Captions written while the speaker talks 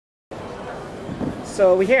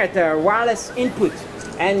So we're here at the wireless input,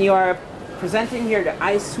 and you are presenting here the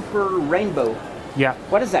iSuper Rainbow. Yeah.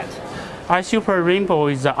 What is that? iSuper Rainbow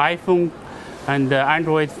is the iPhone and the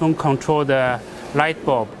Android phone controlled light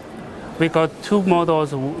bulb. We got two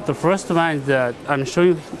models. The first one is I'm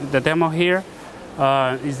showing the demo here.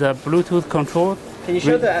 Is a Bluetooth controlled. Can you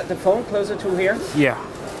show the phone closer to here? Yeah.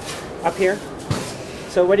 Up here.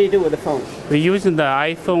 So what do you do with the phone? We're using the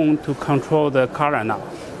iPhone to control the color now.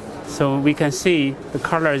 So we can see the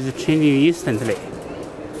color is changing instantly.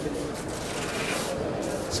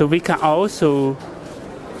 So we can also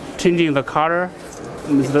changing the color.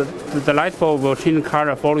 The light bulb will change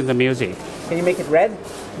color following the music. Can you make it red?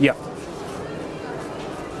 Yeah.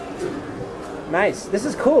 Nice. This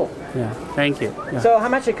is cool. Yeah. Thank you. Yeah. So how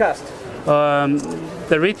much it cost?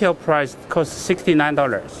 The retail price costs $69.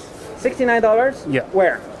 $69? Yeah.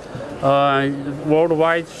 Where?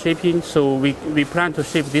 Worldwide shipping. So we plan to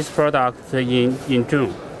ship this product in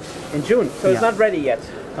June. In June. So it's not ready yet.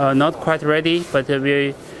 Not quite ready, but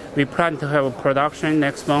we plan to have a production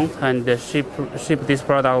next month and ship this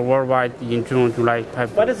product worldwide in June, July.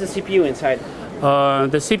 What is the CPU inside?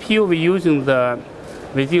 The CPU we're using we're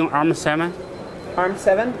using ARM7.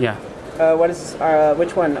 ARM7? Yeah. What is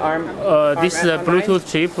which one? ARM. This is a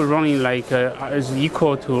Bluetooth chip running like is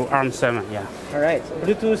equal to ARM7. Yeah. All right.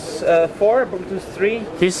 Bluetooth 4, Bluetooth 3.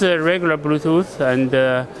 This is regular Bluetooth, and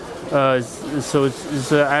so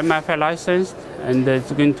it's MFI licensed, and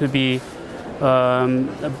it's going to be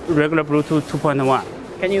regular Bluetooth 2.1.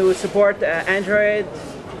 Can you support Android?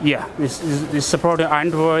 Yeah, it's supporting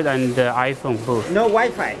Android and iPhone both. No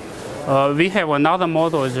Wi-Fi. We have another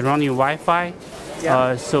model is running Wi-Fi,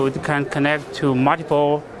 so it can connect to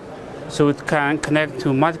multiple. So it can connect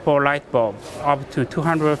to multiple light bulbs up to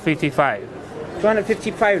 255.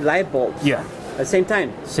 255 light bulbs. Yeah. At the same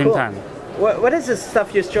time. Same cool. time. What is this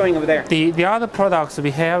stuff you're showing over there? The other products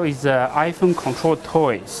we have is iPhone controlled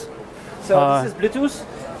toys. So this is Bluetooth?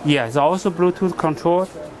 Yeah, it's also Bluetooth controlled.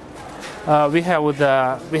 We have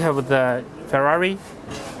the Ferrari,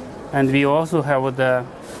 and we also have the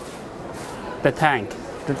tank.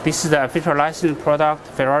 This is the official licensed product,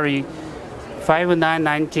 Ferrari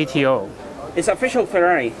 599 GTO. It's official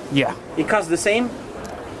Ferrari. Yeah. It costs the same.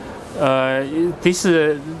 This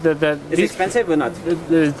is Is it expensive or not?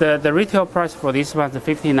 The retail price for this one is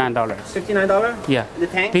 $59. $59? Yeah. The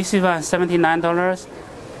tank? This is $79,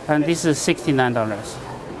 and this is $69.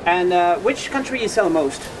 And which country you sell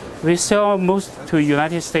most? We sell most to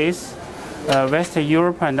United States, Western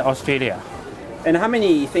Europe, and Australia. And how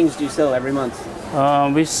many things do you sell every month?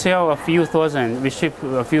 We sell a few thousand. We ship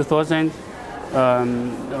a few thousand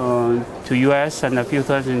to US and a few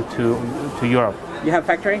thousand to Europe. You have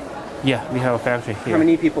factory? Yeah, we have a factory here. How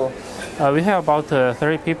many people? We have about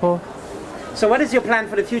 30 people. So what is your plan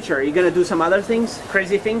for the future? Are you going to do some other things,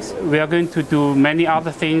 crazy things? We are going to do many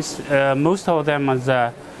other things. Most of them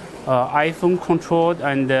are iPhone controlled,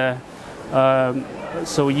 and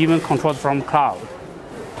so even controlled from cloud.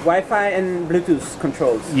 Wi-Fi and Bluetooth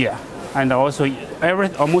controls? Yeah, and also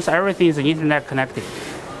almost everything is internet connected.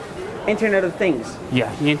 Internet of Things? Yeah.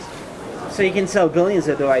 So you can sell billions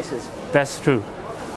of devices? That's true.